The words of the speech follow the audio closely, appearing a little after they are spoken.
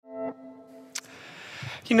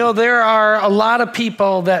You know, there are a lot of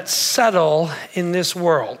people that settle in this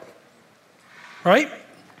world, right?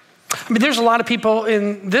 I mean, there's a lot of people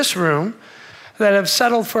in this room that have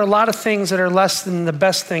settled for a lot of things that are less than the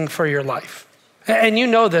best thing for your life. And you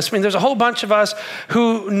know this. I mean, there's a whole bunch of us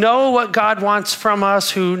who know what God wants from us,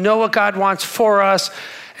 who know what God wants for us,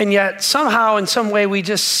 and yet somehow, in some way, we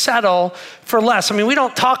just settle for less. I mean, we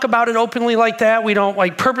don't talk about it openly like that. We don't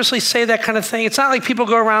purposely say that kind of thing. It's not like people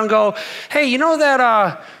go around and go, hey, you know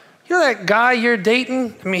that guy you're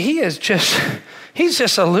dating? I mean, he's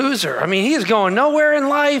just a loser. I mean, he is going nowhere in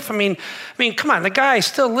life. I mean, come on, the guy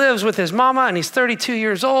still lives with his mama and he's 32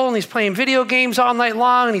 years old and he's playing video games all night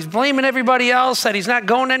long and he's blaming everybody else that he's not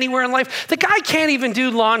going anywhere in life. The guy can't even do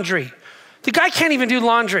laundry.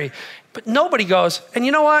 But nobody goes, and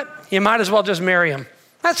you know what? You might as well just marry him.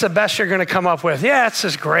 That's the best you're going to come up with. Yeah, it's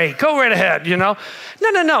just great. Go right ahead, you know?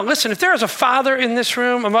 No. Listen, if there is a father in this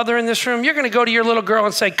room, a mother in this room, you're going to go to your little girl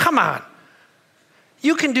and say, come on,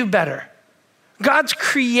 you can do better. God's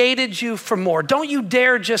created you for more. Don't you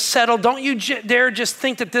dare just settle. Don't you dare just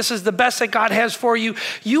think that this is the best that God has for you.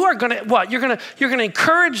 You are going to, what? You're going to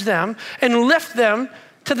encourage them and lift them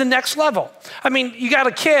to the next level. I mean, you got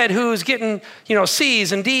a kid who's getting,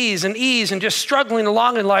 C's and D's and E's and just struggling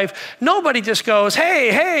along in life. Nobody just goes,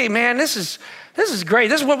 hey, man, this is great.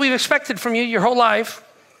 This is what we've expected from you your whole life.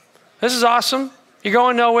 This is awesome. You're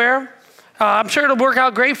going nowhere. I'm sure it'll work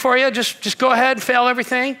out great for you. Just go ahead and fail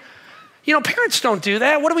everything. Parents don't do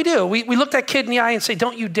that. What do? We look that kid in the eye and say,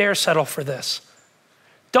 don't you dare settle for this.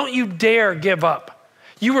 Don't you dare give up.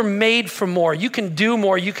 You were made for more. You can do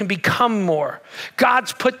more. You can become more.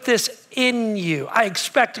 God's put this in you. I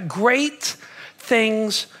expect great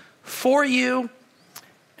things for you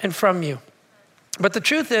and from you. But the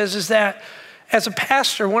truth is that as a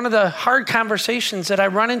pastor, one of the hard conversations that I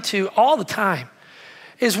run into all the time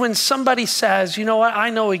is when somebody says, you know what?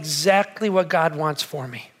 I know exactly what God wants for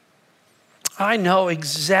me. I know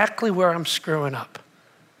exactly where I'm screwing up.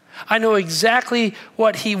 I know exactly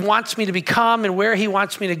what he wants me to become and where he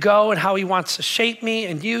wants me to go and how he wants to shape me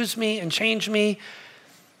and use me and change me.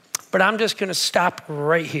 But I'm just going to stop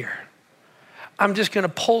right here. I'm just going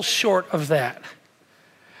to pull short of that.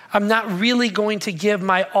 I'm not really going to give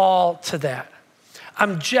my all to that.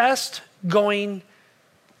 I'm just going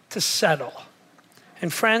to settle.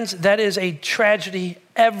 And friends, that is a tragedy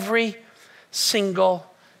every single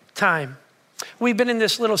time. We've been in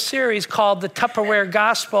this little series called the Tupperware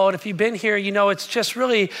Gospel. And if you've been here, you know it's just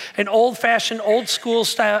really an old-fashioned, old-school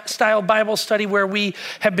style Bible study where we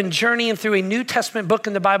have been journeying through a New Testament book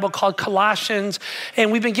in the Bible called Colossians.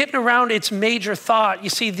 And we've been getting around its major thought.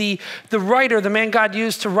 You see, the writer, the man God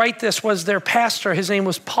used to write this was their pastor. His name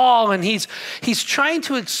was Paul. And he's trying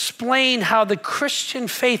to explain how the Christian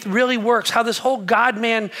faith really works, how this whole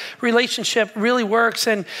God-man relationship really works.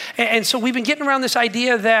 And so we've been getting around this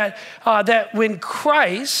idea that when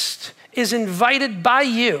Christ is invited by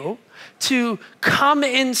you to come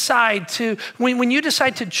inside, when you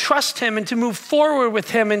decide to trust him and to move forward with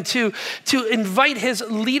him and to invite his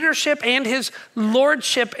leadership and his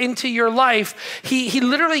lordship into your life, he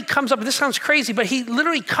literally comes up, this sounds crazy, but he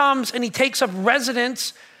literally comes and he takes up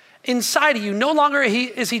residence inside of you. No longer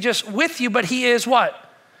is he just with you, but he is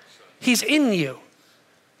what? He's in you.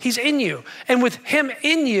 He's in you. And with him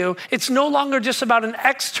in you, it's no longer just about an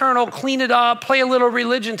external, clean it up, play a little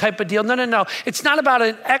religion type of deal. No. It's not about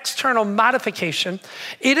an external modification.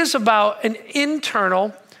 It is about an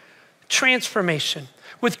internal transformation.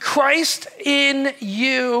 With Christ in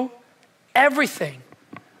you, everything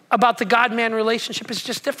about the God-man relationship is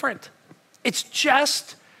just different. It's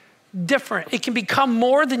just different. It can become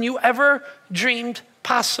more than you ever dreamed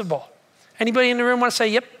possible. Anybody in the room want to say,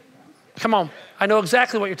 yep? Come on. I know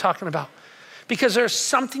exactly what you're talking about. Because there's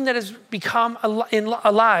something that has become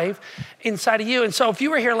alive inside of you. And so if you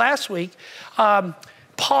were here last week,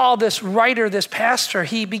 Paul, this writer, this pastor,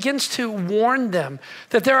 he begins to warn them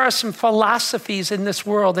that there are some philosophies in this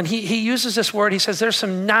world. And he uses this word, he says there's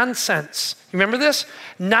some nonsense. You remember this?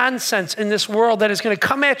 Nonsense in this world that is going to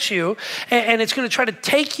come at you and it's going to try to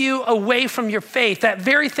take you away from your faith. That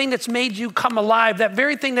very thing that's made you come alive, that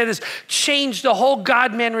very thing that has changed the whole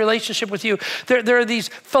God-man relationship with you. There are these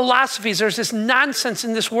philosophies. There's this nonsense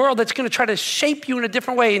in this world that's going to try to shape you in a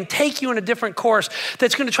different way and take you in a different course.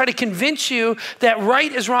 That's going to try to convince you that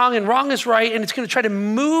right is wrong and wrong is right. And it's going to try to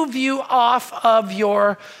move you off of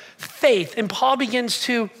your faith. And Paul begins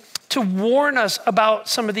to warn us about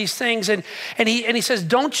some of these things. And he says,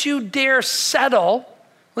 don't you dare settle.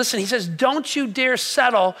 Listen, he says, don't you dare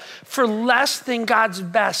settle for less than God's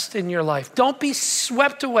best in your life. Don't be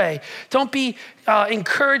swept away. Don't be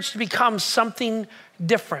encouraged to become something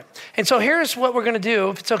different. And so here's what we're going to do,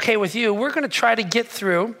 if it's okay with you. We're going to try to get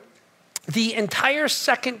through the entire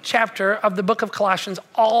second chapter of the book of Colossians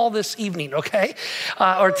all this evening, okay?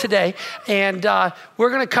 Or today. And we're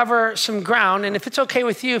going to cover some ground. And if it's okay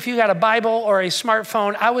with you, if you got a Bible or a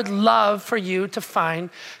smartphone, I would love for you to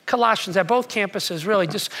find Colossians at both campuses, really.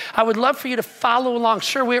 I would love for you to follow along.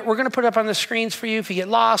 Sure, we're going to put it up on the screens for you. If you get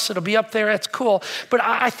lost, it'll be up there. That's cool. But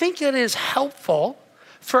I think it is helpful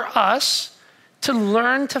for us to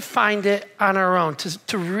learn to find it on our own,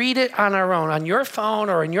 to read it on our own, on your phone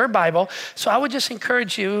or in your Bible. So I would just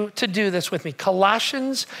encourage you to do this with me.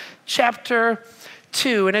 Colossians chapter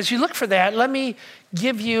 2. And as you look for that, let me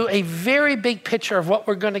give you a very big picture of what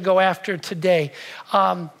we're going to go after today.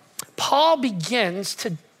 Paul begins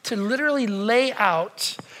to literally lay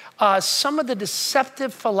out some of the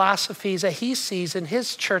deceptive philosophies that he sees in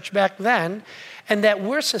his church back then and that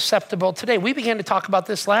we're susceptible today. We began to talk about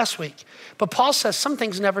this last week, but Paul says some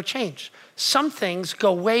things never change. Some things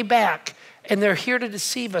go way back and they're here to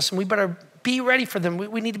deceive us, and we better be ready for them.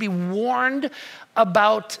 We need to be warned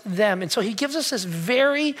about them. And so he gives us this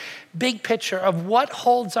very big picture of what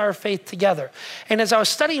holds our faith together. And as I was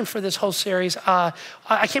studying for this whole series, I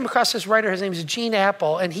came across this writer. His name is Gene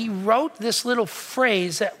Apple, and he wrote this little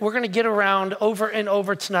phrase that we're going to get around over and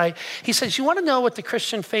over tonight. He says, you want to know what the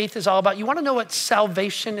Christian faith is all about? You want to know what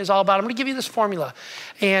salvation is all about? I'm going to give you this formula.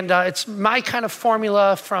 And it's my kind of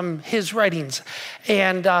formula from his writings.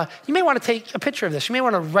 And you may want to take a picture of this. You may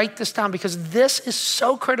want to write this down, because this is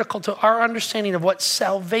so critical to our understanding of what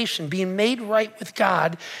salvation, being made right with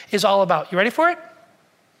God, is all about. You ready for it?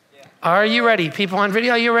 Yeah. Are you ready? People on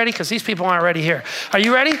video, are you ready? Because these people aren't ready here. Are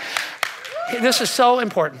you ready? This is so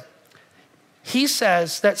important. He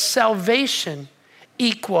says that salvation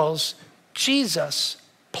equals Jesus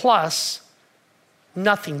plus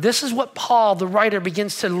nothing. This is what Paul, the writer,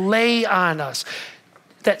 begins to lay on us.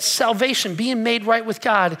 That salvation, being made right with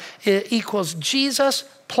God, equals Jesus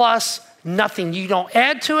plus nothing. You don't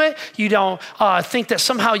add to it. You don't think that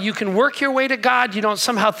somehow you can work your way to God. You don't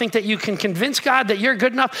somehow think that you can convince God that you're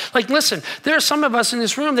good enough. Like, listen, there are some of us in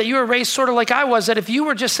this room that you were raised sort of like I was, that if you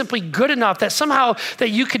were just simply good enough, that somehow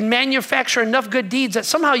that you could manufacture enough good deeds, that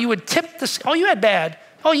somehow you would tip the, oh, you had bad.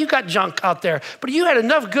 Oh, you got junk out there. But you had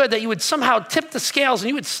enough good that you would somehow tip the scales and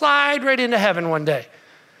you would slide right into heaven one day.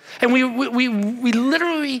 And we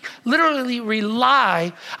literally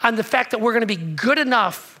rely on the fact that we're going to be good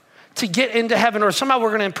enough to get into heaven, or somehow we're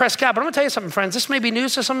going to impress God. But I'm going to tell you something, friends. This may be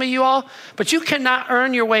news to some of you all, but you cannot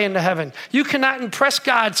earn your way into heaven. You cannot impress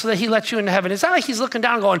God so that he lets you into heaven. It's not like he's looking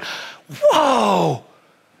down going, whoa,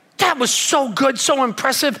 that was so good, so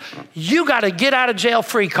impressive. You got a get out of jail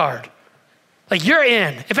free card. Like, you're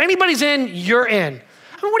in. If anybody's in, you're in.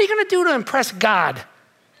 I mean, what are you going to do to impress God?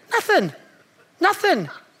 Nothing.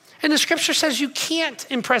 And the scripture says you can't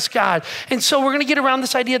impress God. And so we're going to get around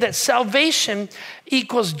this idea that salvation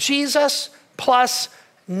equals Jesus plus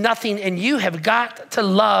nothing. And you have got to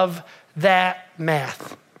love that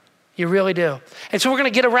math. You really do. And so we're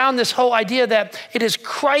going to get around this whole idea that it is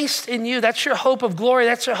Christ in you. That's your hope of glory.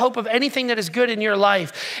 That's your hope of anything that is good in your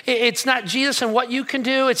life. It's not Jesus and what you can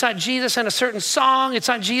do. It's not Jesus and a certain song. It's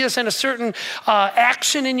not Jesus and a certain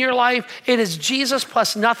action in your life. It is Jesus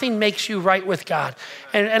plus nothing makes you right with God.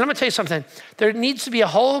 And I'm going to tell you something. There needs to be a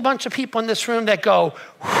whole bunch of people in this room that go,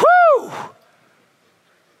 whoo!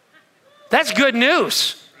 That's good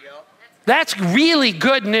news. That's really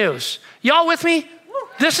good news. Y'all with me?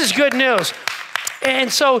 This is good news.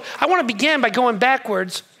 And so I want to begin by going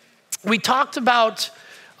backwards. We talked about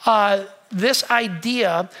this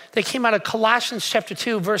idea that came out of Colossians chapter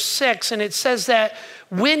 2, verse 6. And it says that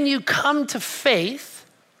when you come to faith,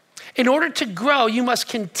 in order to grow, you must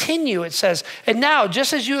continue, it says. And now,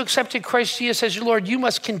 just as you accepted Christ Jesus as your Lord, you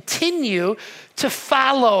must continue to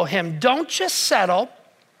follow him. Don't just settle.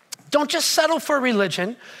 Don't just settle for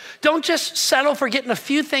religion. Don't just settle for getting a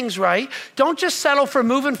few things right. Don't just settle for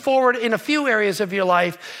moving forward in a few areas of your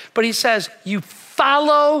life. But he says, you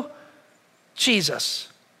follow Jesus.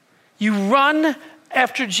 You run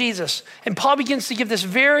after Jesus. And Paul begins to give this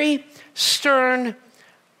very stern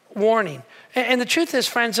warning. And the truth is,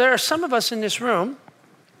 friends, there are some of us in this room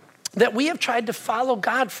that we have tried to follow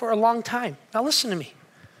God for a long time. Now listen to me.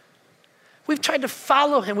 We've tried to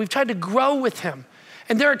follow him. We've tried to grow with him.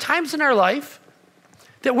 And there are times in our life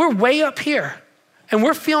that we're way up here and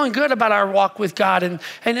we're feeling good about our walk with God.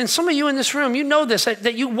 And some of you in this room, you know this,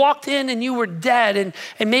 that you walked in and you were dead,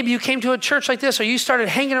 and maybe you came to a church like this, or you started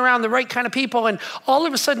hanging around the right kind of people, and all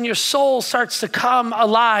of a sudden your soul starts to come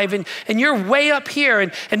alive, and you're way up here.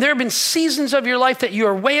 And there have been seasons of your life that you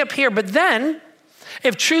are way up here, but then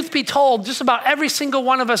If truth be told, just about every single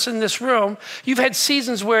one of us in this room, you've had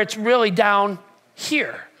seasons where it's really down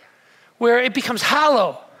here, where it becomes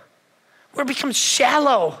hollow, where it becomes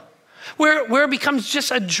shallow, where it becomes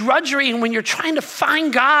just a drudgery. And when you're trying to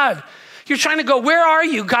find God, you're trying to go, where are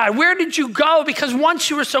you, God? Where did you go? Because once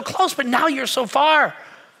you were so close, but now you're so far.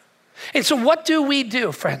 And so what do we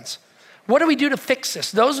do, friends? What do we do to fix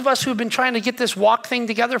this? Those of us who've been trying to get this walk thing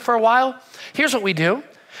together for a while, here's what we do.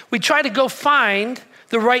 We try to go find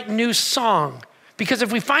the right new song. Because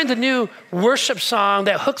if we find a new worship song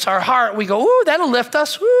that hooks our heart, we go, ooh, that'll lift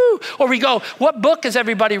us, woo. Or we go, what book is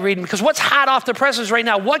everybody reading? Because what's hot off the presses right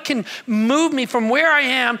now? What can move me from where I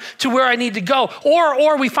am to where I need to go?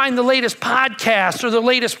 Or we find the latest podcast or the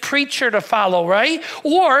latest preacher to follow, right?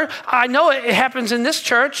 Or I know it happens in this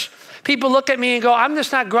church. People look at me and go, I'm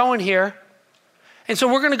just not growing here. And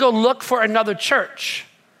so we're gonna go look for another church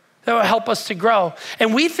that will help us to grow.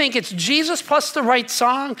 And we think it's Jesus plus the right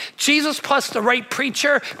song, Jesus plus the right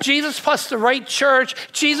preacher, Jesus plus the right church,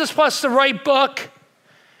 Jesus plus the right book.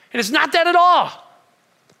 And it's not that at all.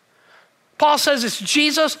 Paul says it's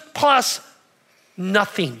Jesus plus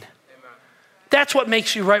nothing. Amen. That's what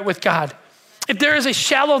makes you right with God. If there is a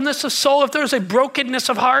shallowness of soul, if there is a brokenness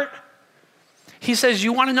of heart, he says,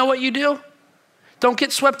 you wanna know what you do? Don't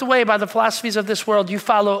get swept away by the philosophies of this world. You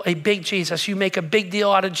follow a big Jesus. You make a big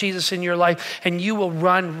deal out of Jesus in your life, and you will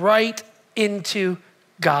run right into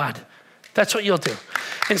God. That's what you'll do.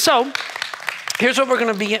 And so here's what we're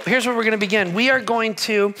going to begin. We are going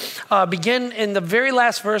to begin in the very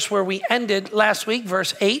last verse where we ended last week,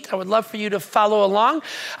 verse 8. I would love for you to follow along.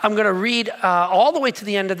 I'm going to read all the way to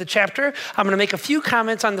the end of the chapter. I'm going to make a few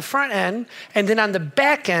comments on the front end, and then on the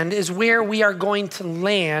back end is where we are going to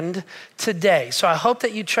land today. So I hope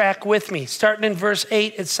that you track with me. Starting in verse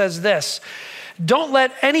 8, it says this: don't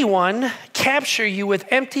let anyone capture you with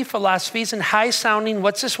empty philosophies and high-sounding,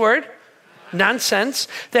 what's this word? Nonsense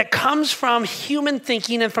that comes from human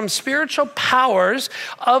thinking and from spiritual powers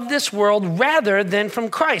of this world rather than from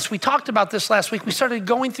Christ. We talked about this last week. We started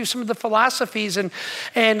going through some of the philosophies, and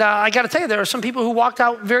I got to tell you, there are some people who walked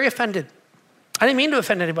out very offended. I didn't mean to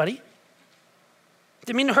offend anybody.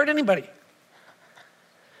 Didn't mean to hurt anybody.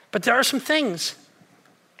 But there are some things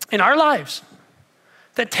in our lives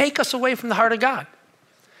that take us away from the heart of God.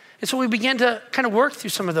 And so we began to kind of work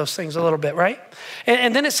through some of those things a little bit, right?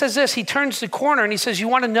 And then it says this, he turns the corner and he says, you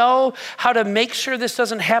want to know how to make sure this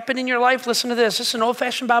doesn't happen in your life? Listen to this. This is an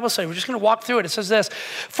old-fashioned Bible study. We're just going to walk through it. It says this: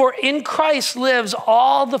 for in Christ lives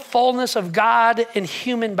all the fullness of God in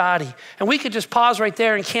human body. And we could just pause right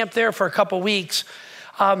there and camp there for a couple weeks.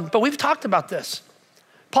 But we've talked about this.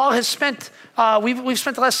 Paul has spent, we've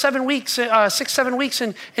spent the last 7 weeks, 7 weeks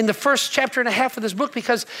in the first chapter and a half of this book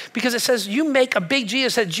because it says you make a big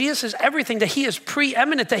Jesus, that Jesus is everything, that he is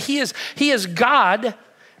preeminent, that he is God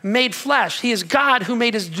made flesh. He is God who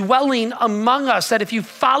made his dwelling among us, that if you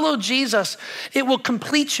follow Jesus, it will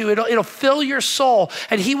complete you. It'll fill your soul,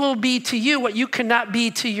 and he will be to you what you cannot be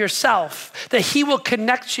to yourself, that he will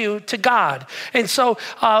connect you to God. And so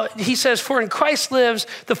he says, for in Christ lives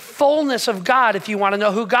the fullness of God. If you want to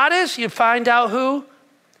know who God is, you find out who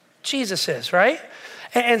Jesus is, right?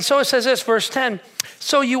 And so it says this, verse 10,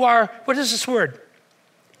 so you are, what is this word?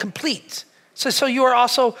 Complete. So you are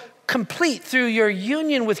also complete through your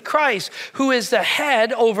union with Christ, who is the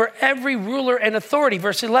head over every ruler and authority.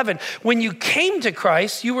 Verse 11, when you came to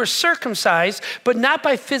Christ, you were circumcised, but not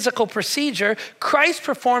by physical procedure. Christ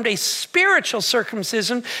performed a spiritual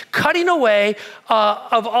circumcision, cutting away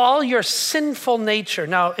of all your sinful nature.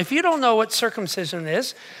 Now, if you don't know what circumcision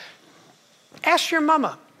is, ask your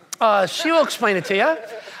mama. She will explain it to you.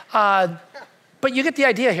 But you get the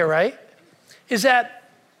idea here, right? Is that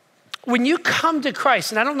when you come to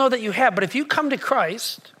Christ, and I don't know that you have, but if you come to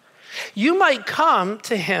Christ, you might come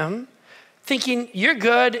to him thinking you're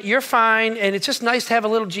good, you're fine, and it's just nice to have a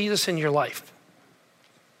little Jesus in your life.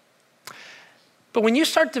 But when you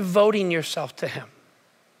start devoting yourself to him,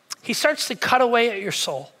 he starts to cut away at your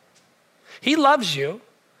soul. He loves you,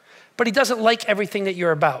 but he doesn't like everything that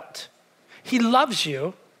you're about. He loves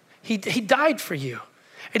you. He died for you,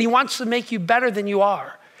 and he wants to make you better than you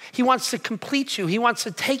are. He wants to complete you. He wants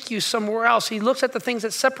to take you somewhere else. He looks at the things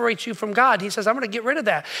that separate you from God. He says, I'm going to get rid of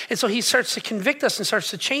that. And so he starts to convict us and starts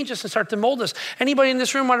to change us and start to mold us. Anybody in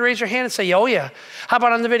this room want to raise your hand and say, oh yeah? How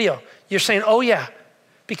about on the video? You're saying, oh yeah,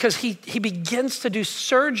 because he begins to do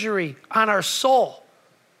surgery on our soul.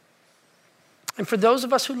 And for those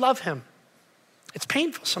of us who love him, it's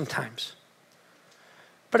painful sometimes,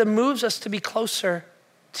 but it moves us to be closer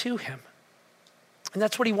to him. And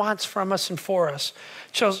that's what he wants from us and for us.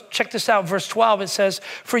 So check this out, verse 12, it says,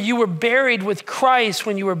 for you were buried with Christ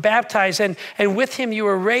when you were baptized, and with him you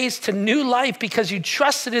were raised to new life because you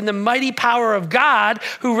trusted in the mighty power of God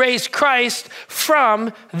who raised Christ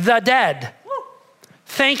from the dead.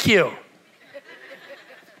 Thank you.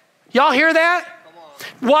 Y'all hear that?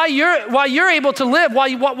 Why you're able to live,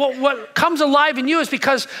 what comes alive in you is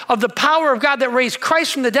because of the power of God that raised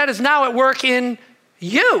Christ from the dead is now at work in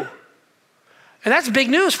you. And that's big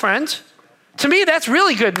news, friends. To me, that's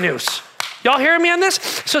really good news. Y'all hearing me on this?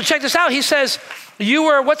 So check this out. He says, you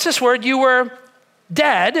were, what's this word? You were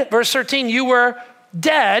dead. Verse 13, you were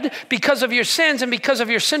dead because of your sins and because of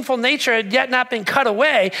your sinful nature had yet not been cut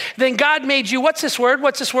away. Then God made you, what's this word?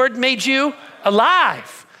 What's this word? Made you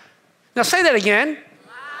alive. Now say that again.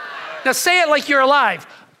 Alive. Now say it like you're alive.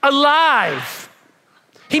 Alive.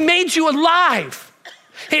 He made you alive.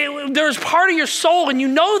 There's part of your soul, and you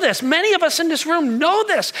know this. Many of us in this room know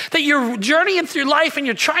this, that you're journeying through life and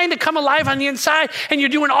you're trying to come alive on the inside, and you're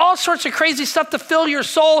doing all sorts of crazy stuff to fill your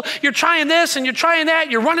soul. You're trying this and you're trying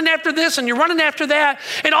that. You're running after this and you're running after that.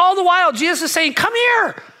 And all the while, Jesus is saying, come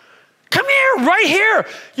here, right here.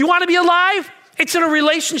 You want to be alive? It's in a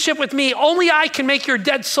relationship with me. Only I can make your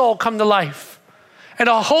dead soul come to life. And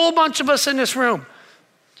a whole bunch of us in this room,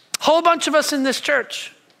 a whole bunch of us in this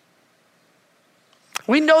church,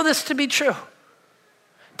 we know this to be true,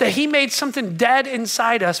 that he made something dead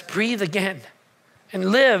inside us breathe again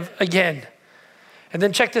and live again. And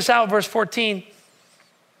then check this out, verse 14. I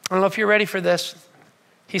don't know if you're ready for this.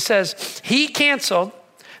 He says, he canceled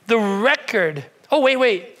the record. Oh,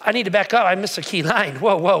 wait, I need to back up. I missed a key line.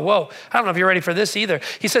 Whoa. I don't know if you're ready for this either.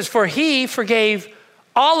 He says, for he forgave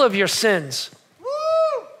all of your sins.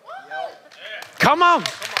 Woo! Come on.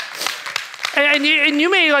 And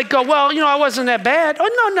you may like go, well, I wasn't that bad.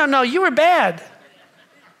 Oh, no, you were bad.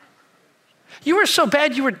 You were so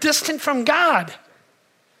bad you were distant from God.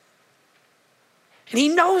 And he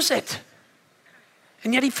knows it.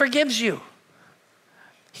 And yet he forgives you.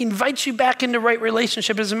 He invites you back into right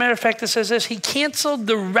relationship. As a matter of fact, it says this, he canceled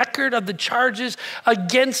the record of the charges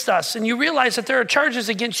against us. And you realize that there are charges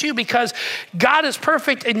against you because God is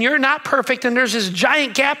perfect and you're not perfect, and there's this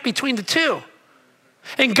giant gap between the two.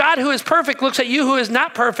 And God, who is perfect, looks at you who is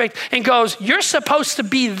not perfect and goes, you're supposed to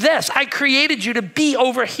be this. I created you to be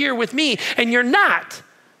over here with me, and you're not.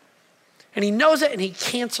 And he knows it, and he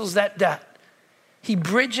cancels that debt. He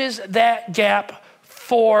bridges that gap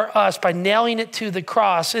for us by nailing it to the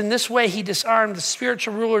cross. In this way, he disarmed the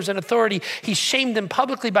spiritual rulers and authority. He shamed them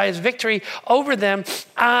publicly by his victory over them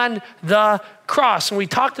on the cross. And we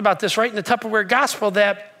talked about this right in the Tupperware Gospel,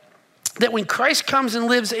 that when Christ comes and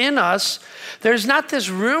lives in us, there's not this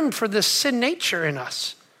room for this sin nature in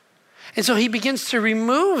us. And so he begins to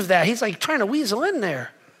remove that. He's like trying to weasel in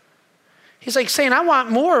there. He's like saying, I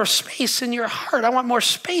want more space in your heart. I want more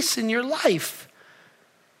space in your life.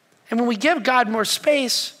 And when we give God more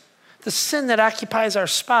space, the sin that occupies our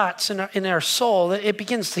spots in our soul, it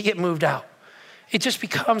begins to get moved out. It just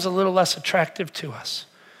becomes a little less attractive to us.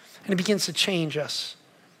 And it begins to change us,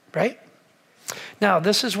 right? Now,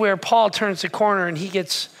 this is where Paul turns the corner and he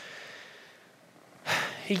gets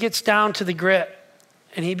down to the grit,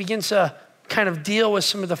 and he begins to kind of deal with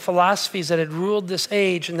some of the philosophies that had ruled this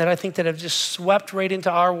age and that I think that have just swept right into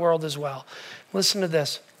our world as well. Listen to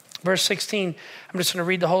this. Verse 16, I'm just going to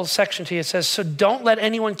read the whole section to you. It says, so don't let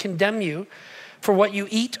anyone condemn you for what you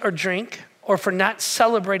eat or drink, or for not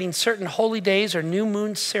celebrating certain holy days or new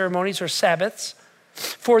moon ceremonies or Sabbaths.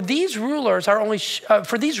 For these rules are only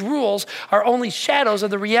shadows of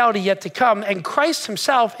the reality yet to come, and Christ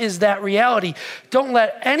himself is that reality. Don't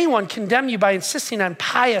let anyone condemn you by insisting on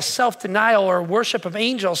pious self-denial or worship of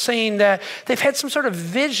angels, saying that they've had some sort of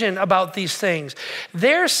vision about these things.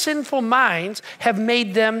 Their sinful minds have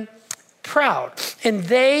made them proud, and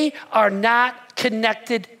they are not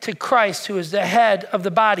connected to Christ, who is the head of the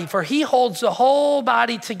body. For he holds the whole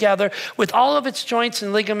body together with all of its joints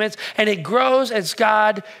and ligaments, and it grows as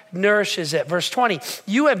God nourishes it. Verse 20,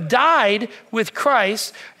 you have died with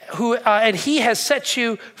Christ, and he has set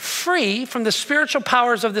you free from the spiritual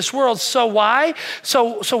powers of this world. So why?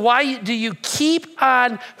 So why do you keep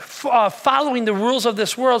on following the rules of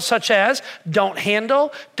this world, such as don't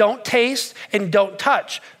handle, don't taste, and don't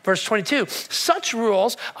touch? Verse 22, such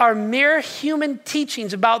rules are mere human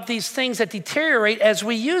teachings about these things that deteriorate as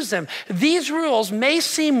we use them. These rules may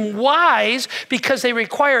seem wise because they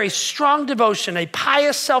require a strong devotion, a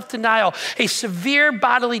pious self-denial, a severe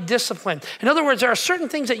bodily discipline. In other words, there are certain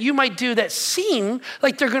things that you might do that seem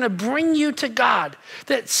like they're going to bring you to God,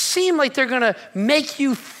 that seem like they're going to make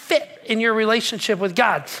you fit in your relationship with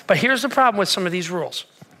God. But here's the problem with some of these rules.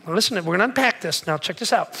 Now listen, we're going to unpack this. Now check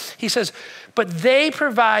this out. He says, but they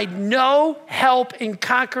provide no help in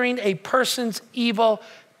conquering a person's evil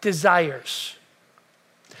desires.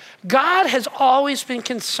 God has always been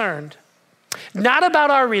concerned, not about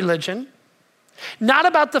our religion, not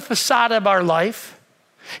about the facade of our life.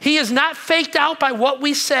 He is not faked out by what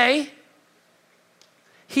we say.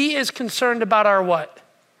 He is concerned about our what?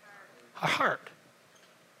 Our heart.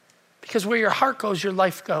 Because where your heart goes, your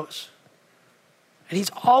life goes. And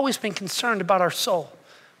he's always been concerned about our soul,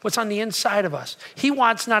 what's on the inside of us. He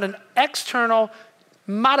wants not an external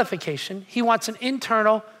modification. He wants an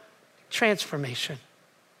internal transformation.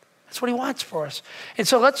 That's what he wants for us. And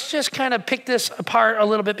so let's just kind of pick this apart a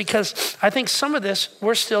little bit, because I think some of this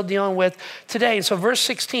we're still dealing with today. And so verse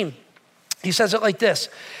 16, he says it like this.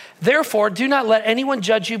 Therefore, do not let anyone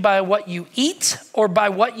judge you by what you eat or by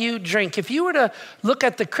what you drink. If you were to look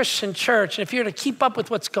at the Christian church, and if you were to keep up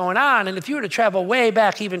with what's going on, and if you were to travel way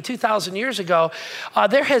back even 2,000 years ago,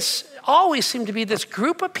 there has always seemed to be this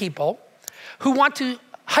group of people who want to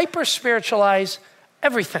hyper-spiritualize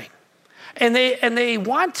everything. And they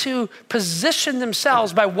want to position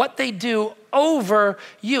themselves by what they do over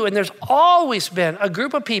you. And there's always been a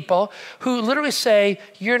group of people who literally say,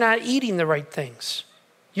 you're not eating the right things.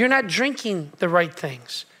 You're not drinking the right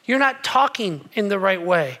things. You're not talking in the right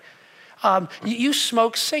way. You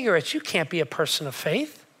smoke cigarettes. You can't be a person of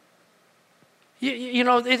faith.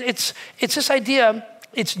 It's this idea,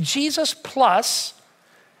 it's Jesus plus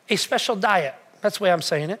a special diet. That's the way I'm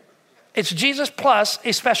saying it. It's Jesus plus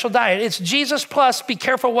a special diet. It's Jesus plus be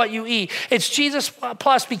careful what you eat. It's Jesus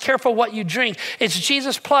plus be careful what you drink. It's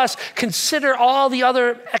Jesus plus consider all the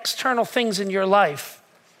other external things in your life.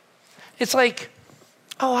 It's like,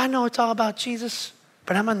 oh, I know it's all about Jesus,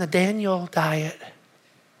 but I'm on the Daniel diet.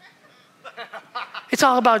 It's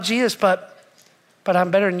all about Jesus, but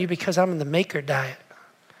I'm better than you because I'm on the Maker diet.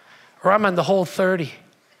 Or I'm on the Whole30.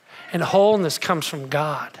 And wholeness comes from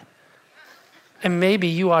God. And maybe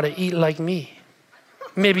you ought to eat like me.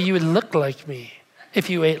 Maybe you would look like me if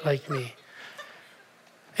you ate like me.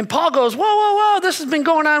 And Paul goes, whoa, this has been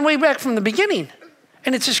going on way back from the beginning.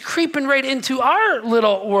 And it's just creeping right into our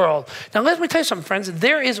little world. Now, let me tell you something, friends.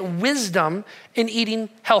 There is wisdom in eating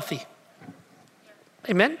healthy.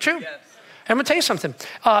 Amen? True? Yes. I'm going to tell you something.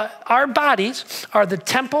 Our bodies are the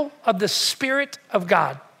temple of the Spirit of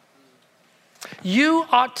God. You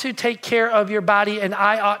ought to take care of your body, and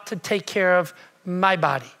I ought to take care of my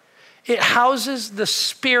body. It houses the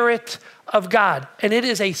Spirit of God, and it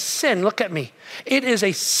is a sin. Look at me. It is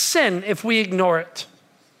a sin if we ignore it.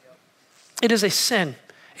 It is a sin.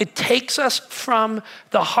 It takes us from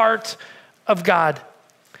the heart of God.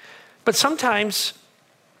 But sometimes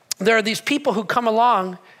there are these people who come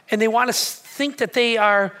along and they want to think that they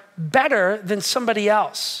are better than somebody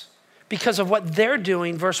else because of what they're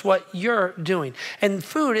doing versus what you're doing. And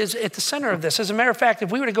food is at the center of this. As a matter of fact,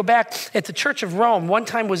 if we were to go back at the Church of Rome, one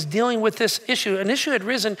time was dealing with this issue. An issue had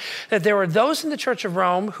risen that there were those in the Church of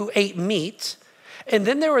Rome who ate meat, and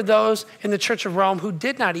then there were those in the Church of Rome who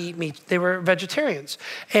did not eat meat. They were vegetarians.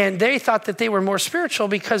 And they thought that they were more spiritual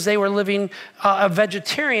because they were living a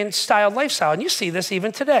vegetarian-style lifestyle. And you see this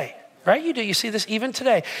even today, right? You do. You see this even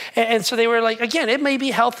today. And so they were like, again, it may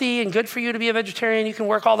be healthy and good for you to be a vegetarian. You can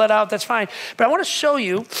work all that out. That's fine. But I want to show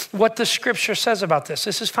you what the scripture says about this.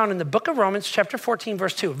 This is found in the book of Romans, chapter 14,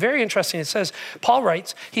 verse 2. Very interesting. It says, Paul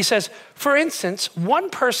writes, he says, for instance,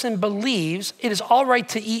 one person believes it is all right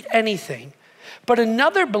to eat anything, but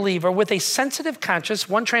another believer with a sensitive conscience,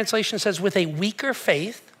 one translation says with a weaker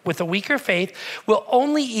faith, will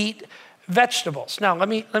only eat vegetables. Now, let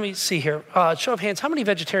me see here. Show of hands, how many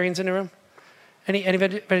vegetarians in the room? Any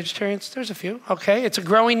vegetarians? There's a few. Okay, it's a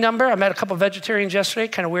growing number. I met a couple of vegetarians yesterday,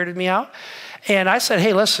 kind of weirded me out. And I said,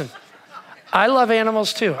 hey, listen, I love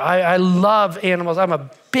animals too. I love animals.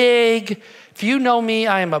 If you know me,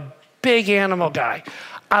 I am a big animal guy.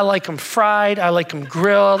 I like them fried. I like them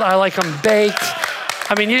grilled. I like them baked.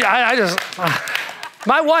 I mean,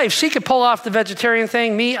 my wife, she could pull off the vegetarian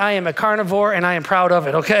thing. Me, I am a carnivore and I am proud of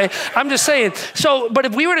it, okay? I'm just saying. But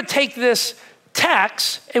if we were to take this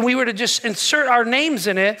text and we were to just insert our names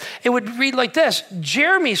in it, it would read like this.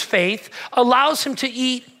 Jeremy's faith allows him to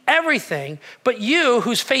eat everything, but you,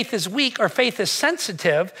 whose faith is weak or faith is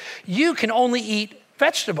sensitive, you can only eat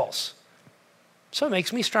vegetables. So it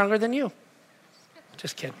makes me stronger than you.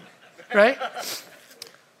 Just kidding, right?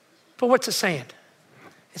 But what's it saying?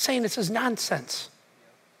 It's saying this is nonsense.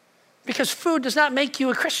 Because food does not make you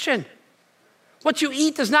a Christian. What you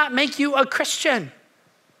eat does not make you a Christian.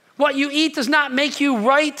 What you eat does not make you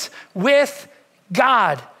right with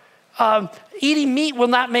God. Eating meat will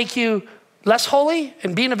not make you less holy,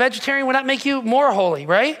 and being a vegetarian would not make you more holy,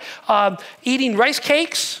 right? Eating rice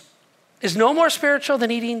cakes is no more spiritual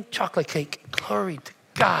than eating chocolate cake. Glory to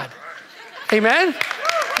God. Amen?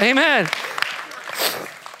 Amen.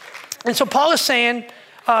 And so Paul is saying,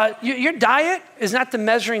 your diet is not the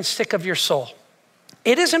measuring stick of your soul.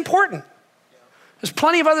 It is important. There's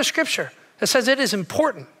plenty of other scripture that says it is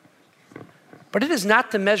important, but it is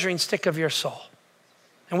not the measuring stick of your soul.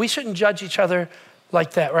 And we shouldn't judge each other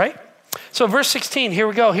like that, right? So verse 16, here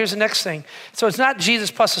we go. Here's the next thing. So it's not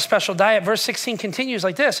Jesus plus a special diet. Verse 16 continues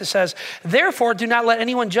like this. It says, therefore, do not let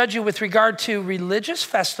anyone judge you with regard to religious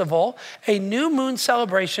festival, a new moon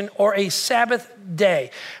celebration, or a Sabbath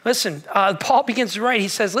day. Listen, Paul begins to write. He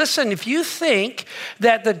says, listen, if you think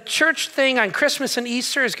that the church thing on Christmas and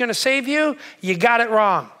Easter is going to save you, you got it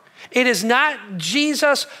wrong. It is not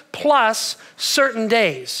Jesus plus certain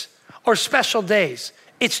days or special days.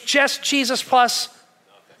 It's just Jesus plus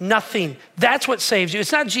nothing. That's what saves you.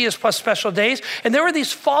 It's not Jesus plus special days. And there were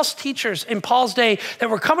these false teachers in Paul's day that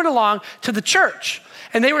were coming along to the church.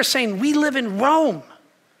 And they were saying, we live in Rome.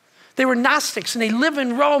 They were Gnostics and they live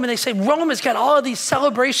in Rome. And they say, Rome has got all of these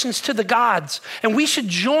celebrations to the gods. And we should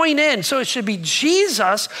join in. So it should be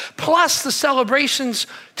Jesus plus the celebrations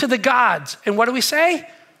to the gods. And what do we say?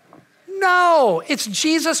 No, it's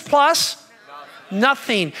Jesus plus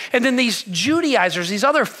nothing. And then these Judaizers, these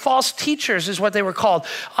other false teachers is what they were called.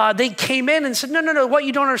 They came in and said, no. What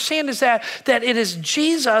you don't understand is that it is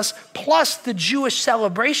Jesus plus the Jewish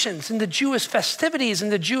celebrations and the Jewish festivities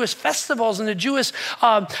and the Jewish festivals and the Jewish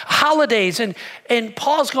holidays. And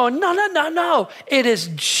Paul's going, no. It is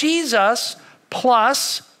Jesus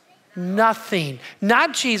plus nothing.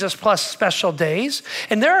 Not Jesus plus special days.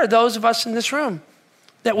 And there are those of us in this room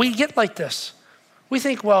that we get like this. We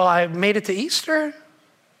think, well, I made it to Easter.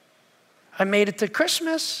 I made it to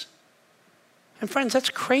Christmas. And friends, that's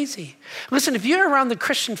crazy. Listen, if you're around the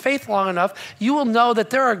Christian faith long enough, you will know that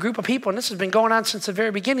there are a group of people, and this has been going on since the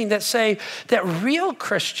very beginning, that say that real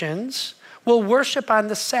Christians will worship on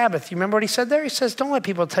the Sabbath. You remember what he said there? He says, don't let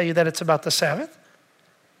people tell you that it's about the Sabbath.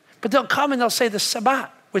 But they'll come and they'll say the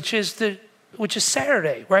Sabbat, which is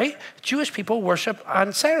Saturday, right? Jewish people worship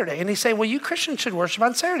on Saturday. And they say, well, you Christians should worship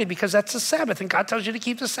on Saturday because that's the Sabbath and God tells you to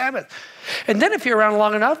keep the Sabbath. And then if you're around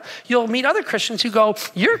long enough, you'll meet other Christians who go,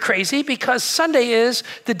 you're crazy because Sunday is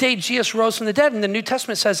the day Jesus rose from the dead. And the New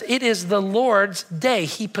Testament says it is the Lord's day.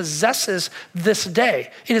 He possesses this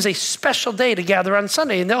day. It is a special day to gather on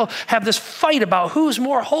Sunday. And they'll have this fight about who's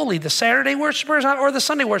more holy, the Saturday worshipers or the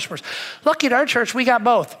Sunday worshipers. Lucky at our church, we got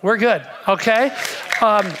both. We're good, okay?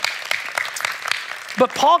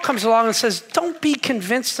 But Paul comes along and says, don't be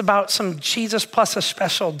convinced about some Jesus plus a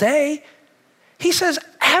special day. He says,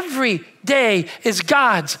 every day is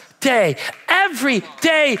God's day. Every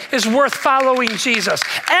day is worth following Jesus.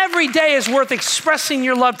 Every day is worth expressing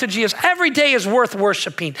your love to Jesus. Every day is worth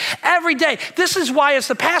worshiping. Every day. This is why as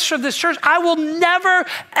the pastor of this church, I will never,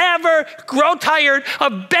 ever grow tired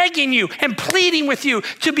of begging you and pleading with you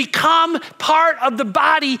to become part of the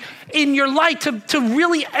body in your life, to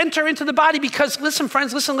really enter into the body. Because listen,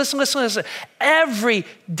 friends, listen. Every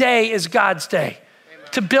day is God's day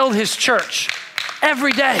to build his church.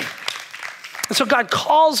 Every day. And so God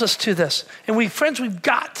calls us to this. And we've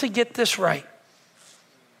got to get this right.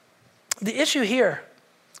 The issue here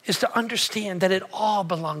is to understand that it all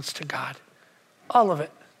belongs to God. All of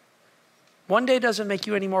it. One day doesn't make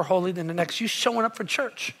you any more holy than the next. You showing up for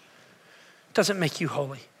church doesn't make you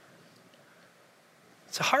holy.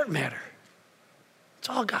 It's a heart matter. It's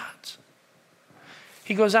all God's.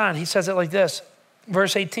 He goes on, he says it like this,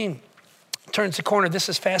 verse 18. Turns the corner. This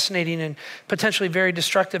is fascinating and potentially very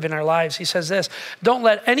destructive in our lives. He says this, don't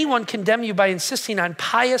let anyone condemn you by insisting on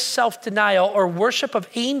pious self-denial or worship of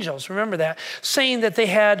angels. Remember that, saying that they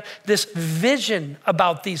had this vision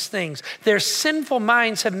about these things. Their sinful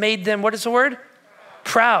minds have made them, what is the word?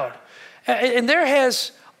 Proud. And there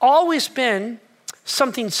has always been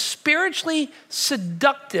something spiritually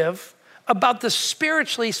seductive about the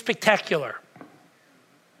spiritually spectacular,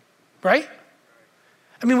 right?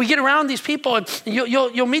 I mean, we get around these people and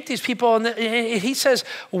you'll meet these people and he says,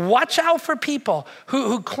 watch out for people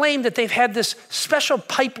who claim that they've had this special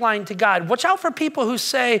pipeline to God. Watch out for people who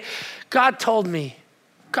say, God told me.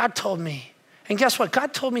 And guess what?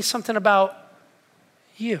 God told me something about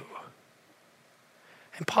you.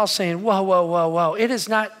 And Paul's saying, whoa. It is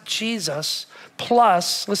not Jesus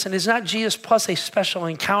plus, listen, it's not Jesus plus a special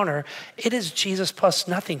encounter. It is Jesus plus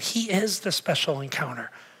nothing. He is the special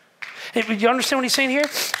encounter. You understand what he's saying here?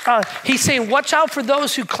 He's saying, watch out for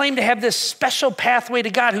those who claim to have this special pathway to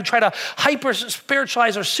God, who try to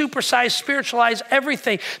hyper-spiritualize or supersize, spiritualize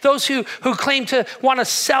everything. Those who claim to want to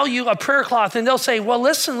sell you a prayer cloth, and they'll say, well,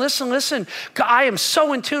 listen. I am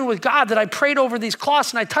so in tune with God that I prayed over these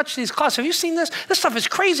cloths and I touched these cloths. Have you seen this? This stuff is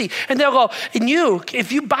crazy. And they'll go,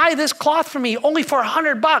 if you buy this cloth from me only for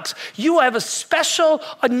 $100, you have a special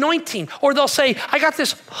anointing. Or they'll say, I got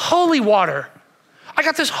this holy water. I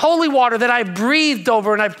got this holy water that I breathed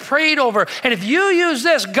over and I prayed over. And if you use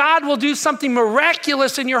this, God will do something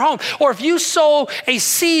miraculous in your home. Or if you sow a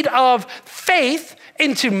seed of faith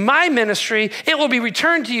into my ministry, it will be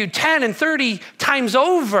returned to you 10 and 30 times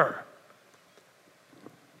over.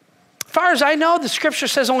 As far as I know, the scripture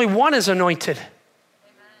says only one is anointed. Amen.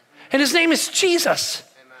 And his name is Jesus.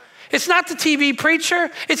 Amen. It's not the TV preacher.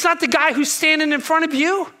 It's not the guy who's standing in front of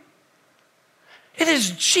you. It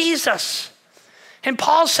is Jesus. And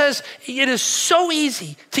Paul says it is so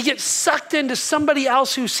easy to get sucked into somebody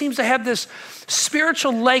else who seems to have this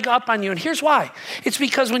spiritual leg up on you. And here's why. It's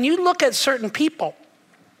because when you look at certain people,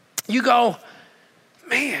 you go,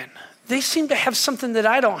 man, they seem to have something that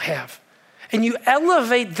I don't have. And you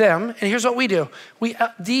elevate them, and here's what we do. We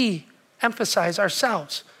de-emphasize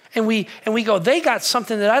ourselves. And we go, they got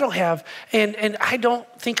something that I don't have, and I don't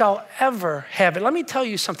think I'll ever have it. Let me tell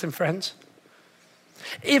you something, friends.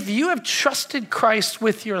 If you have trusted Christ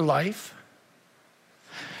with your life,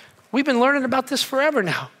 we've been learning about this forever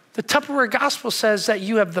now. The Tupperware Gospel says that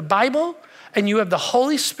you have the Bible and you have the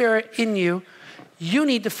Holy Spirit in you. You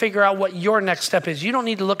need to figure out what your next step is. You don't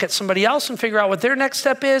need to look at somebody else and figure out what their next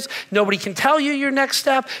step is. Nobody can tell you your next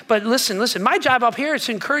step. But listen, my job up here is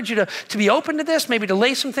to encourage you to be open to this, maybe to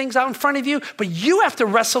lay some things out in front of you, but you have to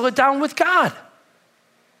wrestle it down with God.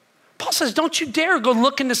 Paul says, don't you dare go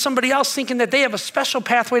look into somebody else thinking that they have a special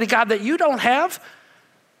pathway to God that you don't have.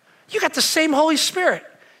 You got the same Holy Spirit.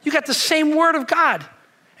 You got the same Word of God.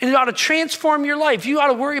 And it ought to transform your life. You ought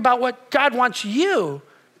to worry about what God wants you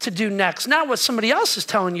to do next, not what somebody else is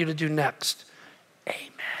telling you to do next. Amen.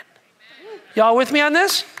 Y'all with me on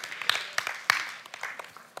this?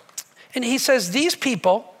 And he says, these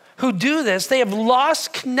people who do this, they have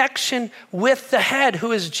lost connection with the head,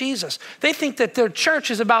 who is Jesus. They think that their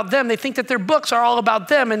church is about them. They think that their books are all about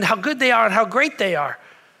them and how good they are and how great they are.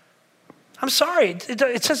 I'm sorry,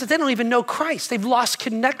 it says that they don't even know Christ. They've lost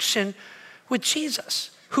connection with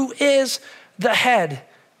Jesus, who is the head.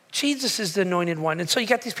 Jesus is the anointed one. And so you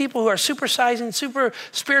got these people who are supersizing, super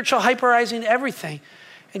spiritual, hyperizing everything.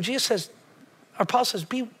 And Jesus says, or Paul says,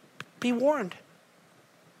 be warned.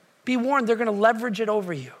 Be warned, they're gonna leverage it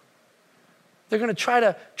over you. They're gonna try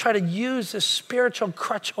to use this spiritual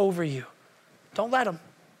crutch over you. Don't let them.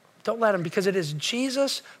 Don't let them, because it is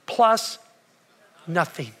Jesus plus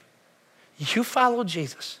nothing. You follow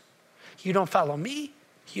Jesus. You don't follow me.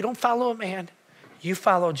 You don't follow a man. You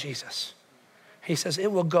follow Jesus. He says,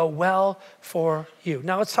 it will go well for you.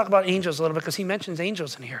 Now let's talk about angels a little bit, because he mentions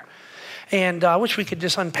angels in here. And I wish we could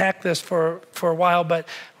just unpack this for a while, but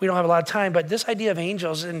we don't have a lot of time. But this idea of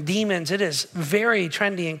angels and demons, it is very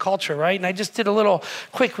trendy in culture, right? And I just did a little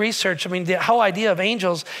quick research. I mean, the whole idea of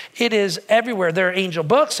angels, it is everywhere. There are angel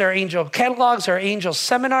books, there are angel catalogs, there are angel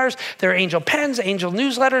seminars, there are angel pens, angel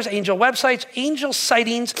newsletters, angel websites, angel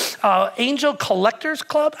sightings, angel collectors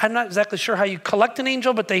club. I'm not exactly sure how you collect an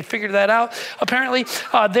angel, but they figured that out, apparently.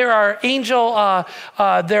 There are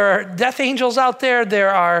there are death angels out there.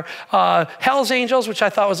 There are hell's angels, which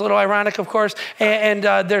I thought was a little ironic, of course, and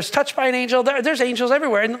there's touched by an angel. There's angels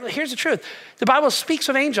everywhere. And here's the truth. The Bible speaks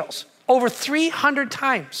of angels over 300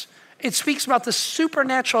 times. It speaks about the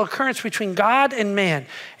supernatural occurrence between God and man.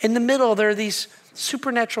 In the middle, there are these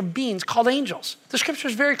supernatural beings called angels. The scripture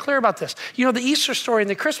is very clear about this. You know, the Easter story and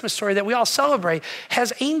the Christmas story that we all celebrate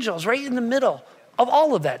has angels right in the middle of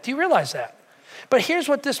all of that. Do you realize that? But here's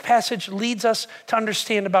what this passage leads us to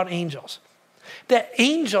understand about angels. That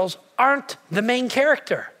angels aren't the main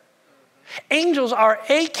character. Angels are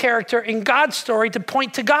a character in God's story to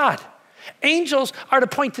point to God. Angels are to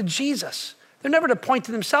point to Jesus. They're never to point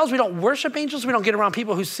to themselves. We don't worship angels. We don't get around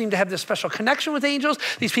people who seem to have this special connection with angels.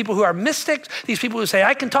 These people who are mystics, these people who say,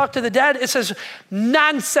 I can talk to the dead. It says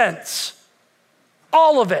nonsense.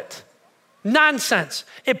 All of it. Nonsense.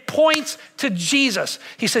 It points to Jesus.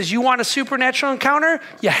 He says, you want a supernatural encounter?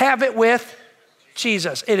 You have it with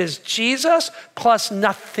Jesus. It is Jesus plus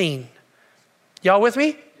nothing. Y'all with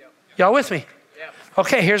me? Y'all with me?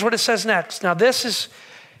 Okay, here's what it says next. Now this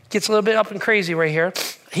gets a little bit up and crazy right here.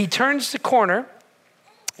 He turns the corner,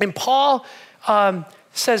 and Paul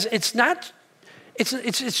says it's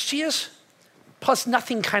Jesus plus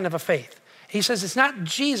nothing kind of a faith. He says it's not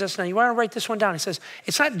Jesus. Now you want to write this one down. He says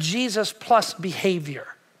it's not Jesus plus behavior.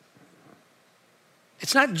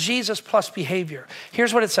 It's not Jesus plus behavior.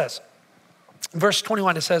 Here's what it says. Verse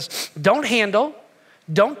 21, it says, don't handle,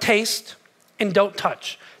 don't taste, and don't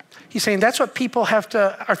touch. He's saying that's what people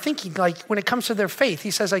are thinking, like when it comes to their faith.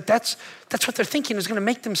 He says like that's what they're thinking is gonna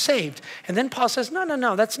make them saved. And then Paul says,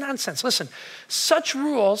 no, that's nonsense. Listen, such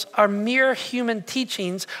rules are mere human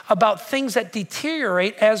teachings about things that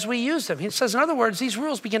deteriorate as we use them. He says, in other words, these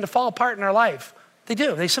rules begin to fall apart in our life. They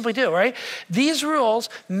do, they simply do, right? These rules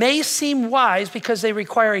may seem wise because they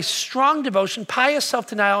require a strong devotion, pious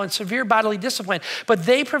self-denial, and severe bodily discipline, but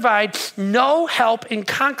they provide no help in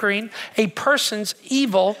conquering a person's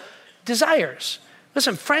evil desires.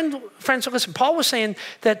 Listen, friends, listen, Paul was saying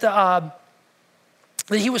that that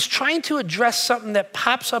he was trying to address something that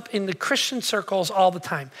pops up in the Christian circles all the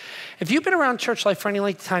time. If you've been around church life for any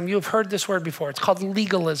length of time, you have heard this word before. It's called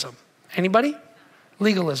legalism. Anybody?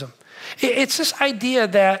 Legalism. It's this idea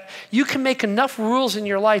that you can make enough rules in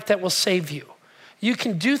your life that will save you. You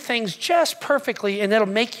can do things just perfectly and that'll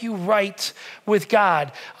make you right with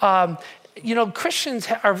God. Christians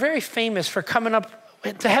are very famous for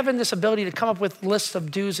having this ability to come up with lists of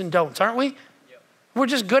do's and don'ts, aren't we? Yep. We're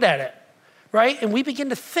just good at it, right? And we begin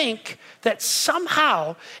to think that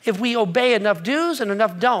somehow if we obey enough do's and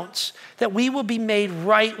enough don'ts, that we will be made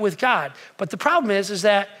right with God. But the problem is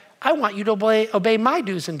that I want you to obey my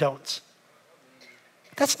do's and don'ts.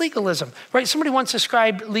 That's legalism, right? Somebody once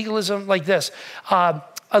described legalism like this. A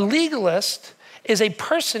legalist is a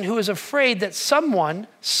person who is afraid that someone,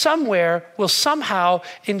 somewhere, will somehow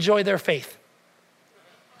enjoy their faith.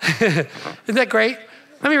 Isn't that great?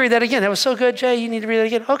 Let me read that again. That was so good, Jay. You need to read that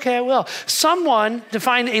again. Okay, I will. Someone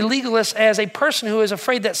defined a legalist as a person who is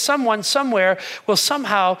afraid that someone, somewhere, will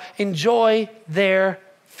somehow enjoy their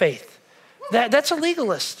faith. That's a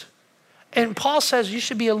legalist. And Paul says you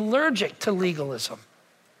should be allergic to legalism.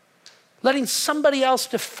 Letting somebody else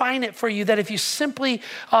define it for you, that if you simply,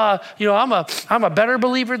 I'm a better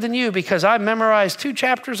believer than you because I memorized 2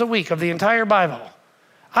 chapters a week of the entire Bible.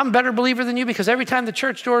 I'm a better believer than you because every time the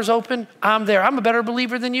church doors open, I'm there. I'm a better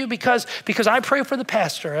believer than you because I pray for the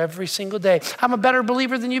pastor every single day. I'm a better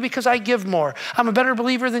believer than you because I give more. I'm a better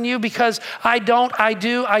believer than you because I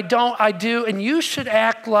do, and you should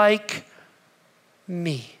act like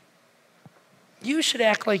me. You should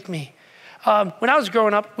act like me. When I was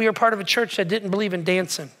growing up, we were part of a church that didn't believe in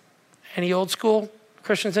dancing. Any old school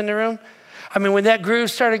Christians in the room? I mean, when that groove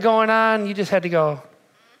started going on, you just had to go.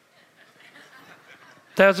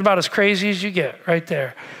 That was about as crazy as you get right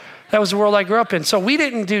there. That was the world I grew up in. So we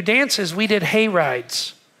didn't do dances, we did hay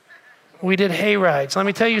rides. Let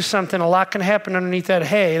me tell you something, a lot can happen underneath that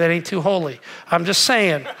hay that ain't too holy. I'm just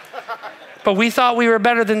saying. But we thought we were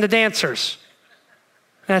better than the dancers.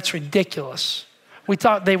 That's ridiculous. We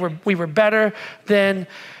thought we were better than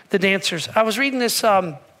the dancers. I was reading this,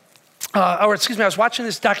 I was watching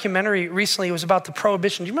this documentary recently. It was about the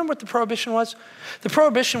Prohibition. Do you remember what the Prohibition was? The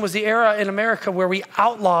Prohibition was the era in America where we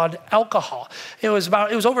outlawed alcohol. It was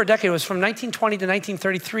over a decade. It was from 1920 to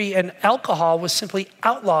 1933, and alcohol was simply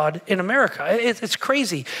outlawed in America. It's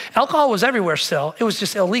crazy. Alcohol was everywhere still. It was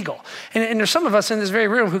just illegal. And there's some of us in this very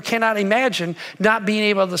room who cannot imagine not being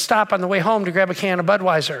able to stop on the way home to grab a can of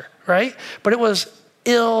Budweiser, right? But it was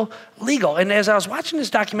illegal. And as I was watching this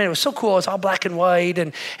documentary, it was so cool. It's all black and white,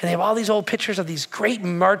 and they have all these old pictures of these great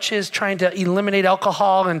marches trying to eliminate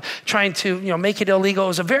alcohol and trying to make it illegal. It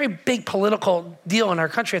was a very big political deal in our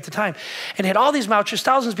country at the time. And it had all these marches,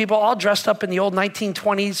 thousands of people all dressed up in the old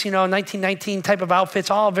 1920s, 1919 type of outfits,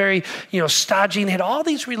 all very, stodgy, and had all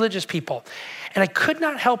these religious people. And I could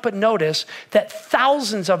not help but notice that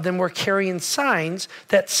thousands of them were carrying signs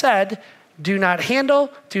that said, do not handle,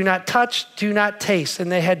 do not touch, do not taste.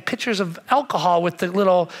 And they had pictures of alcohol with the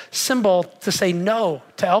little symbol to say no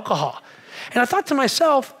to alcohol. And I thought to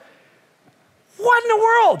myself, what in the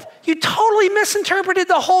world? You totally misinterpreted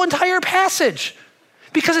the whole entire passage,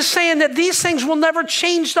 because it's saying that these things will never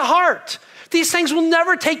change the heart. These things will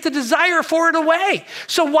never take the desire for it away.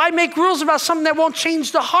 So why make rules about something that won't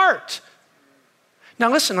change the heart? Now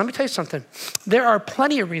listen, let me tell you something. There are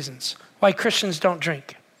plenty of reasons why Christians don't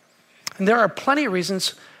drink. And there are plenty of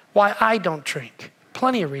reasons why I don't drink.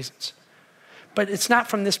 Plenty of reasons. But it's not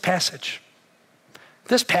from this passage.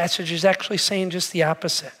 This passage is actually saying just the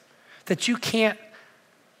opposite. That you can't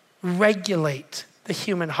regulate the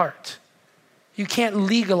human heart. You can't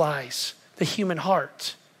legalize the human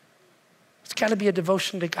heart. It's got to be a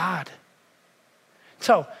devotion to God.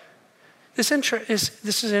 So, this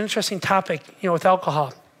is an interesting topic, with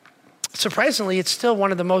alcohol. Surprisingly, it's still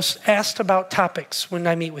one of the most asked about topics when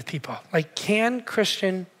I meet with people. Like, can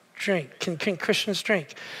Christian drink? Can Christians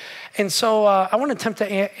drink? And so I want to attempt to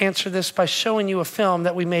answer this by showing you a film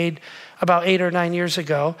that we made about 8 or 9 years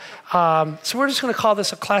ago. So we're just going to call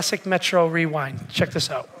this a classic Metro rewind. Check this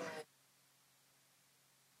out.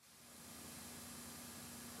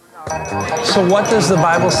 So what does the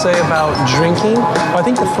Bible say about drinking? Well, I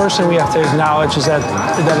think the first thing we have to acknowledge is that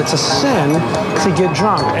it's a sin to get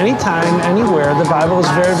drunk. Anytime, anywhere, the Bible is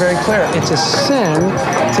very, very clear. It's a sin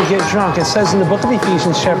to get drunk. It says in the book of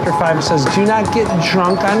Ephesians chapter 5, it says, do not get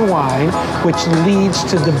drunk on wine, which leads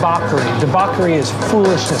to debauchery. Debauchery is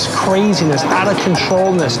foolishness, craziness, out of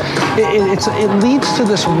controlness. It leads to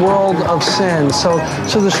this world of sin. So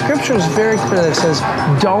the scripture is very clear that it says,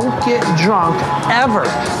 don't get drunk ever.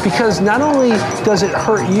 Because not only does it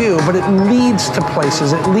hurt you, but it leads to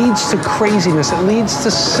places. It leads to craziness. It leads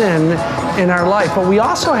to sin in our life. But we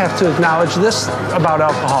also have to acknowledge this about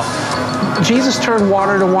alcohol. Jesus turned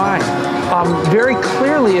water to wine. Very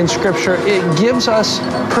clearly in Scripture, it gives us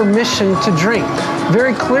permission to drink.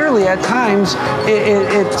 Very clearly at times,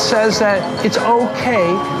 it says that it's okay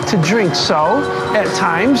to drink. So at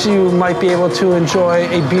times, you might be able to enjoy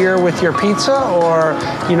a beer with your pizza, or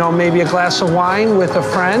maybe a glass of wine with a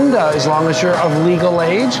friend, as long as you're of legal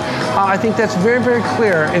age. I think that's very, very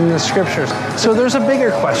clear in the Scriptures. So there's a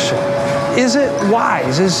bigger question. Is it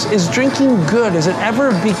wise? Is drinking good? Is it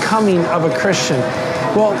ever becoming of a Christian?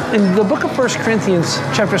 Well, in the book of 1 Corinthians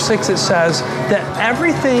chapter 6, it says that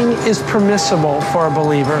everything is permissible for a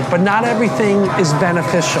believer, but not everything is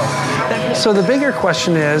beneficial. So the bigger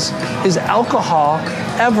question is alcohol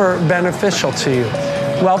ever beneficial to you?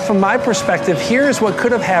 Well, from my perspective, here's what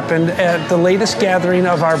could have happened at the latest gathering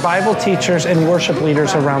of our Bible teachers and worship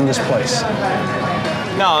leaders around this place.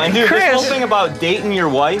 No, and dude, Chris, this whole thing about dating your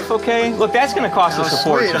wife, okay? Look, that's going to cost us a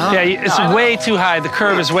fortune. Huh? Yeah, it's way too high. The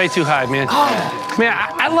curve is way too high, man. Man,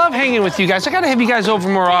 I love hanging with you guys. I got to have you guys over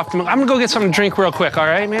more often. I'm going to go get something to drink real quick, all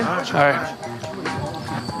right, man? All right.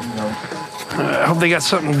 I hope they got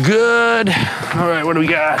something good. All right, what do we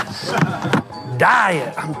got?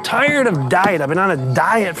 Diet. I'm tired of diet. I've been on a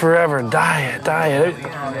diet forever.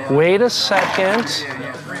 Diet. Wait a second.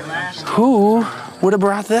 Who would have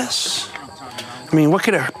brought this? I mean, what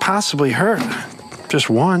could it possibly hurt? Just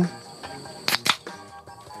one.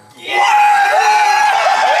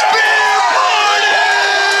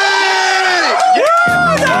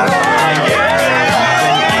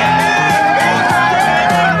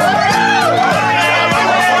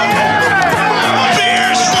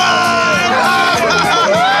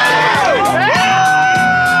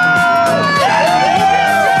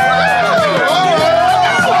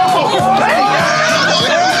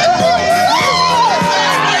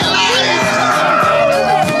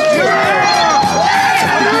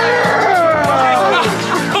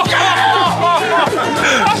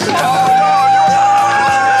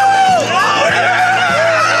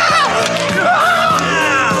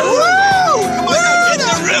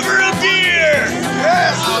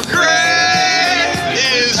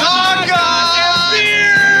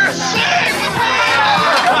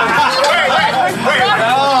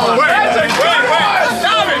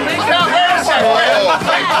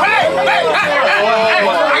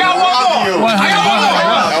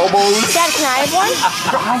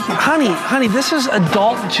 Honey, this is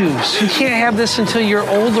adult juice. You can't have this until you're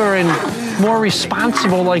older and more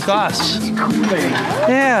responsible like us.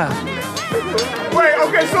 Yeah. Wait,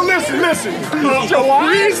 okay, so listen. A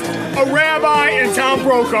priest, a rabbi, and Tom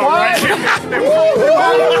Brokaw, right? Into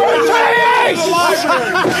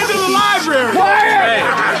the library. Hey,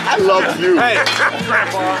 I love you. Hey,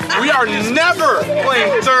 Grandpa, we are never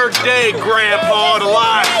playing Third Day, Grandpa, the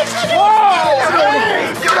live. Whoa!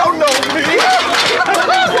 You don't know me.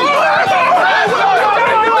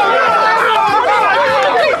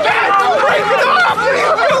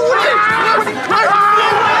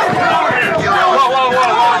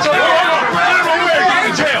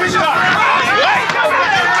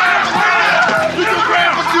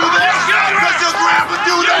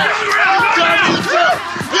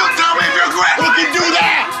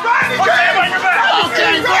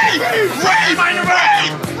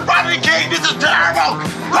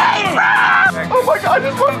 Oh my God, I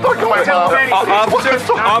just want to talk to my mom.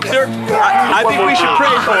 Officer, I think we should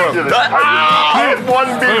pray for him. I had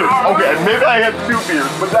one beer. Okay, maybe I had 2 beers,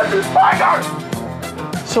 but that's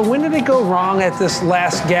it. So when did it go wrong at this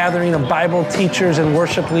last gathering of Bible teachers and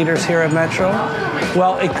worship leaders here at Metro?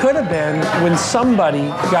 Well, it could have been when somebody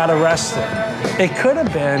got arrested. It could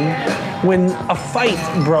have been when a fight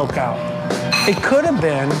broke out. It could have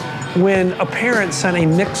been when a parent sent a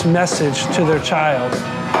mixed message to their child.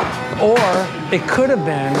 Or it could have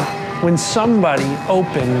been when somebody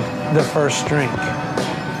opened the first drink.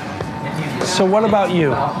 So what about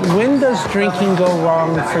you? When does drinking go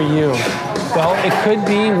wrong for you? Well, it could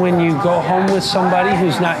be when you go home with somebody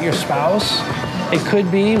who's not your spouse. It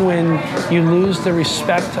could be when you lose the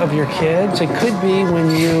respect of your kids. It could be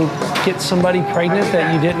when you get somebody pregnant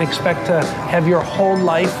that you didn't expect to have your whole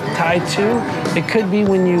life tied to. It could be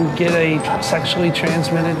when you get a sexually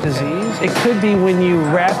transmitted disease. It could be when you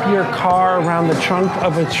wrap your car around the trunk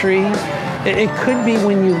of a tree. It could be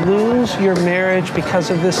when you lose your marriage because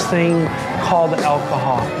of this thing called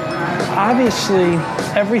alcohol. Obviously,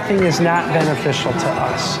 everything is not beneficial to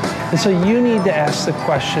us. And so you need to ask the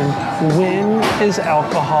question, when is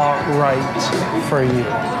alcohol right for you?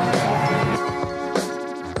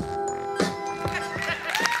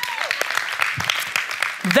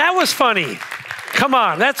 That was funny. Come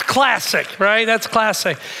on, that's classic, right? That's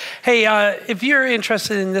classic. Hey, if you're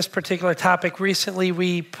interested in this particular topic, recently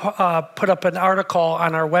we put up an article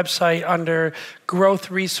on our website under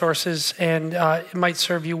growth resources, and it might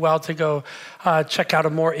serve you well to go check out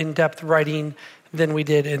a more in-depth writing than we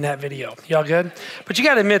did in that video. Y'all good? But you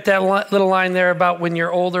got to admit that little line there about when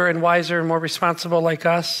you're older and wiser and more responsible like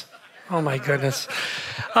us. Oh my goodness.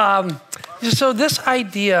 So this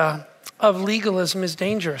idea of legalism is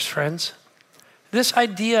dangerous, friends. This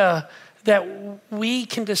idea that we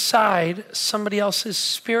can decide somebody else's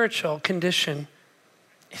spiritual condition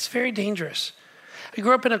is very dangerous. I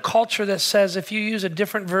grew up in a culture that says if you use a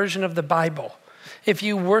different version of the Bible, if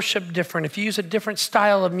you worship different, if you use a different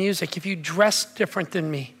style of music, if you dress different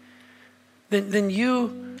than me, then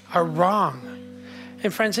you are wrong.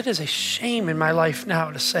 And friends, it is a shame in my life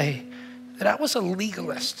now to say that I was a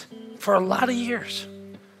legalist for a lot of years,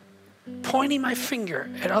 pointing my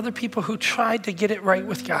finger at other people who tried to get it right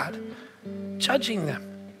with God, judging them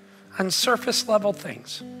on surface level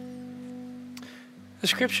things. The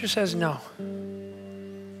scripture says no.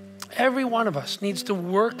 Every one of us needs to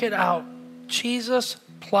work it out. Jesus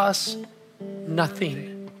plus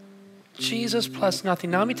nothing. Jesus plus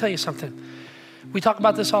nothing. Now let me tell you something. We talk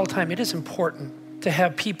about this all the time. It is important to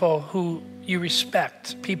have people who you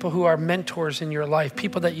respect, people who are mentors in your life,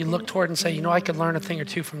 people that you look toward and say, you know, I could learn a thing or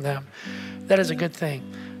two from them. That is a good thing.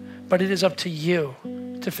 But it is up to you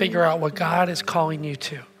to figure out what God is calling you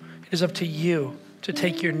to. It is up to you to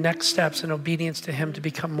take your next steps in obedience to him to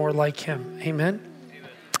become more like him. Amen?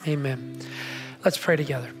 Amen. Let's pray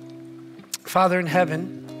together. Father in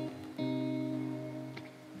heaven,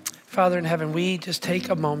 we just take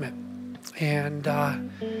a moment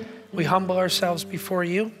and we humble ourselves before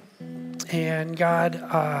you. And God,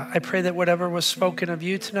 I pray that whatever was spoken of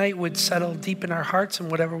you tonight would settle deep in our hearts, and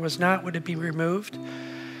whatever was not, would it be removed?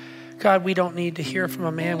 God, we don't need to hear from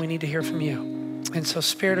a man, we need to hear from you. And so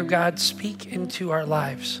Spirit of God, speak into our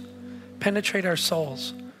lives, penetrate our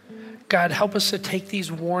souls. God, help us to take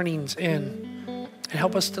these warnings in and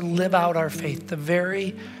help us to live out our faith the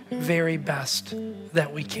very, very best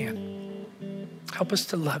that we can. Help us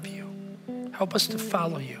to love you. Help us to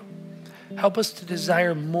follow you. Help us to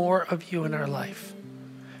desire more of you in our life.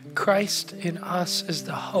 Christ in us is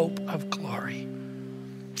the hope of glory.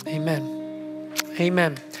 Amen.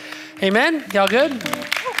 Amen. Amen. Y'all good?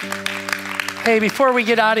 Hey, before we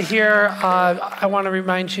get out of here, I want to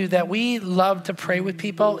remind you that we love to pray with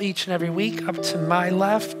people each and every week. Up to my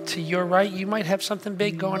left, to your right, you might have something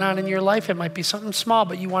big going on in your life. It might be something small,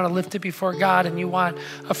 but you want to lift it before God, and you want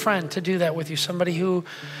a friend to do that with you, somebody who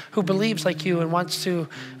believes like you and wants to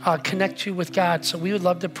connect you with God. So we would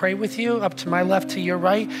love to pray with you, up to my left, to your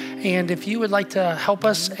right. And if you would like to help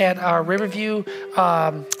us at our Riverview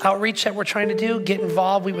outreach that we're trying to do, get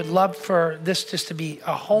involved. We would love for this just to be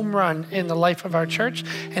a home run in the life of our church.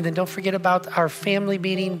 And then don't forget about our family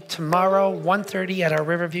meeting tomorrow, 1:30 at our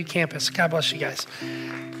Riverview campus. God bless you guys.